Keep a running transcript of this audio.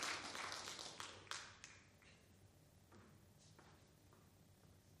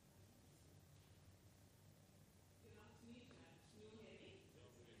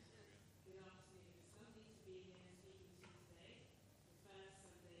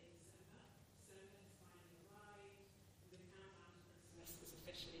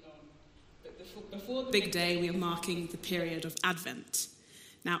before the big day, we are marking the period of Advent.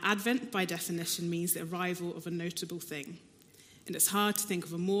 Now, Advent, by definition, means the arrival of a notable thing. And it's hard to think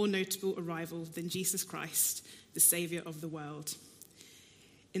of a more notable arrival than Jesus Christ, the Saviour of the world.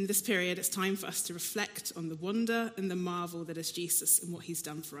 In this period, it's time for us to reflect on the wonder and the marvel that is Jesus and what he's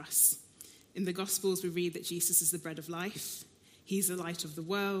done for us. In the Gospels, we read that Jesus is the bread of life. He's the light of the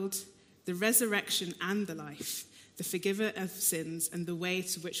world, the resurrection and the life, the forgiver of sins, and the way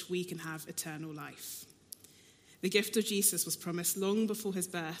to which we can have eternal life. The gift of Jesus was promised long before his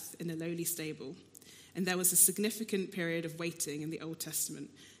birth in a lowly stable, and there was a significant period of waiting in the Old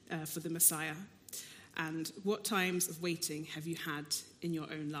Testament for the Messiah. And what times of waiting have you had in your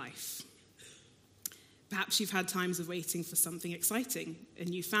own life? Perhaps you've had times of waiting for something exciting, a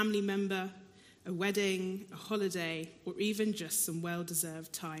new family member, a wedding, a holiday, or even just some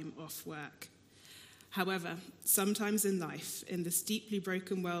well-deserved time off work. However, sometimes in life, in this deeply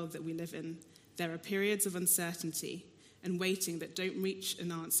broken world that we live in, there are periods of uncertainty and waiting that don't reach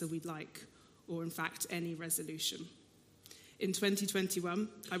an answer we'd like, or in fact, any resolution. In 2021,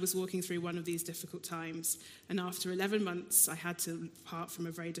 I was walking through one of these difficult times, and after 11 months, I had to part from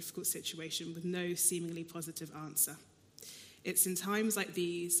a very difficult situation with no seemingly positive answer. It's in times like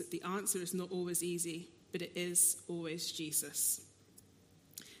these that the answer is not always easy, but it is always Jesus.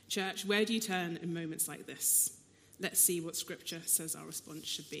 Church, where do you turn in moments like this? Let's see what Scripture says our response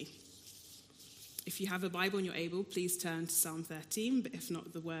should be. If you have a Bible and you're able, please turn to Psalm 13, but if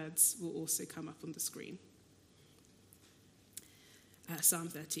not, the words will also come up on the screen. Psalm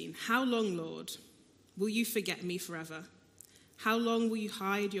 13. How long, Lord, will you forget me forever? How long will you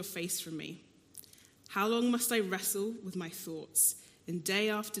hide your face from me? How long must I wrestle with my thoughts and day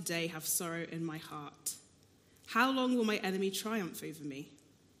after day have sorrow in my heart? How long will my enemy triumph over me?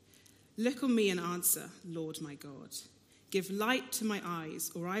 Look on me and answer, Lord my God. Give light to my eyes,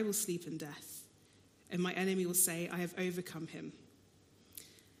 or I will sleep in death. And my enemy will say, I have overcome him.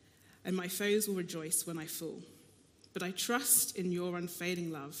 And my foes will rejoice when I fall. But I trust in your unfailing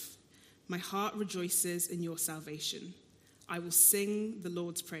love. My heart rejoices in your salvation. I will sing the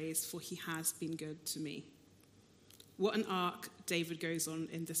Lord's praise, for he has been good to me. What an arc David goes on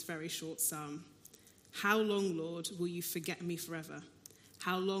in this very short psalm. How long, Lord, will you forget me forever?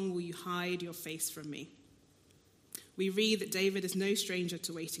 How long will you hide your face from me? We read that David is no stranger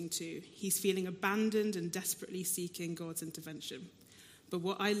to waiting too. He's feeling abandoned and desperately seeking God's intervention. But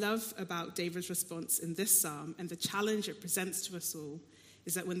what I love about David's response in this psalm and the challenge it presents to us all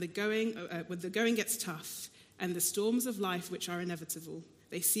is that when the going gets tough and the storms of life, which are inevitable,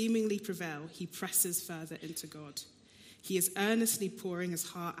 they seemingly prevail, he presses further into God. He is earnestly pouring his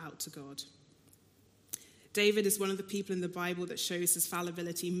heart out to God. David is one of the people in the Bible that shows his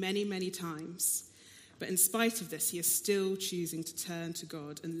fallibility many, many times. But in spite of this, he is still choosing to turn to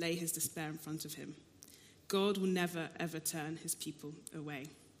God and lay his despair in front of him. God will never, ever turn his people away.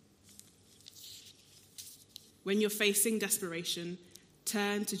 When you're facing desperation,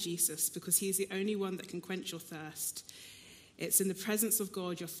 turn to Jesus because he is the only one that can quench your thirst. It's in the presence of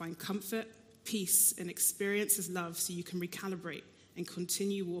God you'll find comfort, peace, and experience his love so you can recalibrate and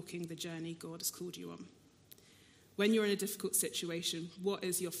continue walking the journey God has called you on. When you're in a difficult situation, what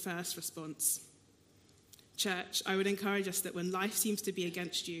is your first response? Church, I would encourage us that when life seems to be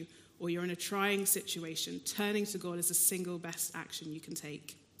against you, or you're in a trying situation, turning to God is the single best action you can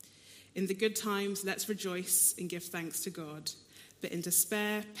take. In the good times, let's rejoice and give thanks to God. But in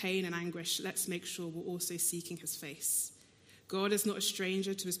despair, pain, and anguish, let's make sure we're also seeking his face. God is not a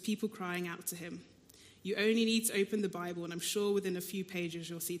stranger to his people crying out to him. You only need to open the Bible, and I'm sure within a few pages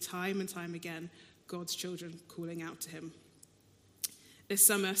you'll see time and time again God's children calling out to him. This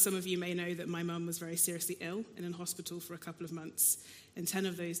summer, some of you may know that my mum was very seriously ill and in hospital for a couple of months, and 10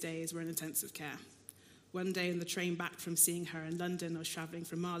 of those days were in intensive care. One day on the train back from seeing her in London, I was travelling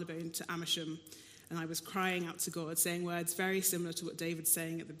from Marylebone to Amersham, and I was crying out to God, saying words very similar to what David's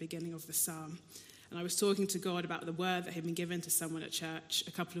saying at the beginning of the psalm. And I was talking to God about the word that had been given to someone at church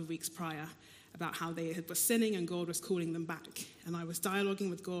a couple of weeks prior, about how they were sinning and God was calling them back. And I was dialoguing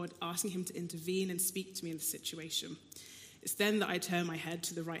with God, asking him to intervene and speak to me in the situation. It's then that I turn my head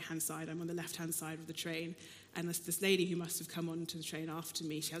to the right-hand side. I'm on the left-hand side of the train, and there's this lady who must have come onto the train after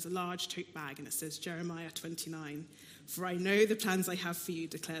me. She has a large tote bag, and it says, Jeremiah 29, "For I know the plans I have for you,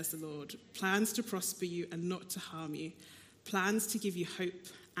 declares the Lord, plans to prosper you and not to harm you, plans to give you hope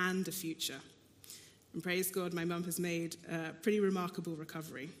and a future." And praise God, my mum has made a pretty remarkable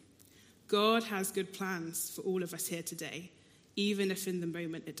recovery. God has good plans for all of us here today, even if in the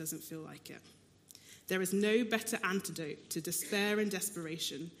moment it doesn't feel like it. There is no better antidote to despair and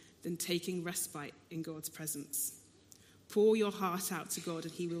desperation than taking respite in God's presence. Pour your heart out to God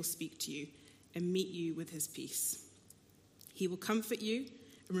and he will speak to you. and meet you with his peace. He will comfort you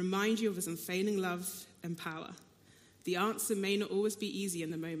and remind you of his unfailing love and power. The answer may not always be easy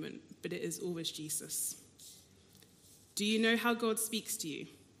in the moment, but it is always Jesus. Do you know how God speaks to you?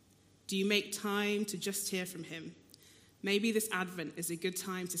 Do you make time to just hear from him? Maybe this Advent is a good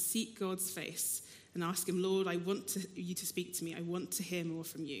time to seek God's face and ask him, Lord, I want you to speak to me. I want to hear more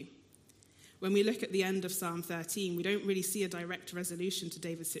from you. When we look at the end of Psalm 13, we don't really see a direct resolution to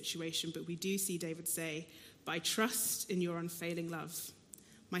David's situation, but we do see David say, but I trust in your unfailing love.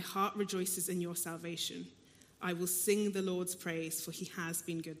 My heart rejoices in your salvation. I will sing the Lord's praise, for he has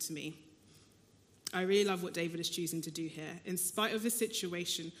been good to me. I really love what David is choosing to do here. In spite of his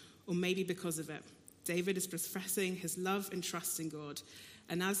situation, or maybe because of it, David is professing his love and trust in God.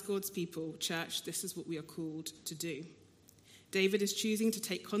 And as God's people, church, this is what we are called to do. David is choosing to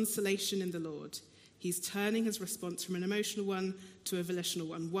take consolation in the Lord. He's turning his response from an emotional one to a volitional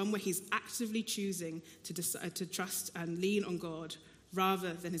one where he's actively choosing to trust and lean on God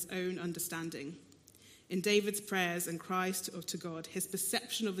rather than his own understanding. In David's prayers and cries to God, his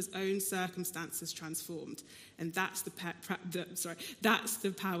perception of his own circumstances transformed, and that's the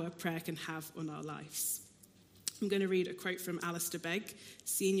power prayer can have on our lives. I'm going to read a quote from Alistair Begg,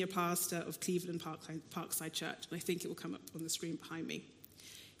 senior pastor of Cleveland Parkside Church, and I think it will come up on the screen behind me.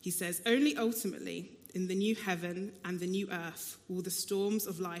 He says, "Only ultimately, in the new heaven and the new earth, will the storms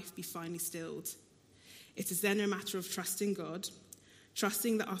of life be finally stilled. It is then a matter of trusting God,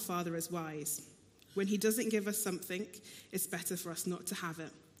 trusting that our Father is wise. When he doesn't give us something, it's better for us not to have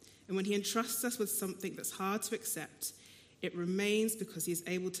it. And when he entrusts us with something that's hard to accept, it remains because he is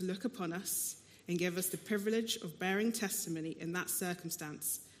able to look upon us and give us the privilege of bearing testimony in that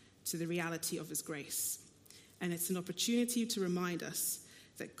circumstance to the reality of his grace. And it's an opportunity to remind us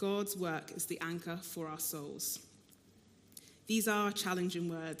that God's work is the anchor for our souls." These are challenging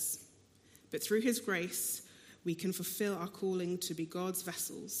words, but through his grace, we can fulfill our calling to be God's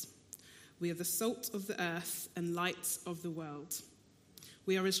vessels. We are the salt of the earth and light of the world.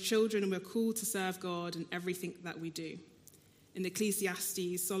 We are his children and we're called to serve God in everything that we do. In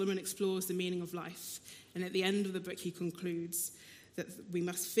Ecclesiastes, Solomon explores the meaning of life, and at the end of the book he concludes that we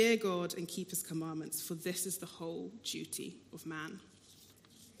must fear God and keep his commandments, for this is the whole duty of man.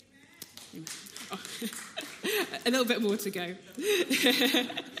 Amen. Oh, a little bit more to go.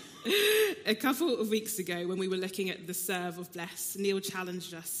 A couple of weeks ago, when we were looking at the serve of bless, Neil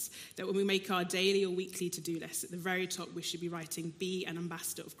challenged us that when we make our daily or weekly to-do list, at the very top we should be writing, be an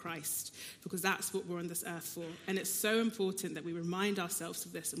ambassador of Christ, because that's what we're on this earth for. And it's so important that we remind ourselves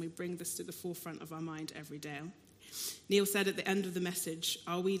of this and we bring this to the forefront of our mind every day. Neil said at the end of the message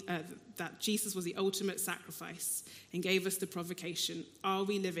that Jesus was the ultimate sacrifice and gave us the provocation, are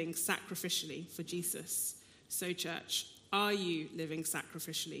we living sacrificially for Jesus? So church, are you living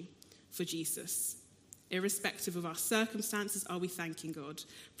sacrificially for Jesus? Irrespective of our circumstances, are we thanking God,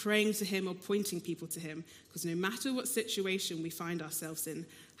 praying to him or pointing people to him? Because no matter what situation we find ourselves in,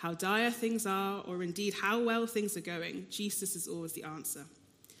 how dire things are, or indeed how well things are going, Jesus is always the answer.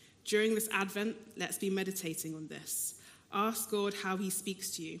 During this Advent, let's be meditating on this. Ask God how he speaks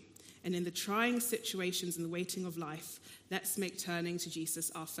to you. And in the trying situations and the waiting of life, let's make turning to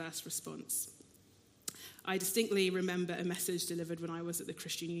Jesus our first response. I distinctly remember a message delivered when I was at the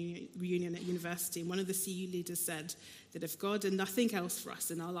Christian Union at university, and one of the CU leaders said that if God did nothing else for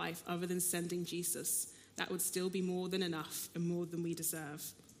us in our life other than sending Jesus, that would still be more than enough and more than we deserve.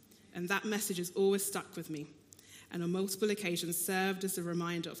 And that message has always stuck with me, and on multiple occasions served as a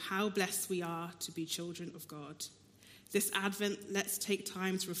reminder of how blessed we are to be children of God. This Advent, let's take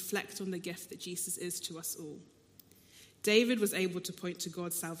time to reflect on the gift that Jesus is to us all. David was able to point to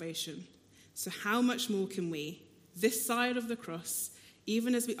God's salvation. So how much more can we, this side of the cross,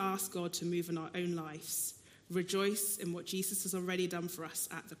 even as we ask God to move in our own lives, rejoice in what Jesus has already done for us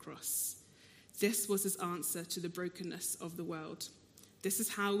at the cross? This was his answer to the brokenness of the world. This is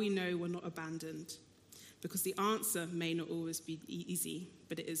how we know we're not abandoned. Because the answer may not always be easy,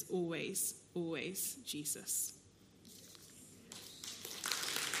 but it is always, always Jesus.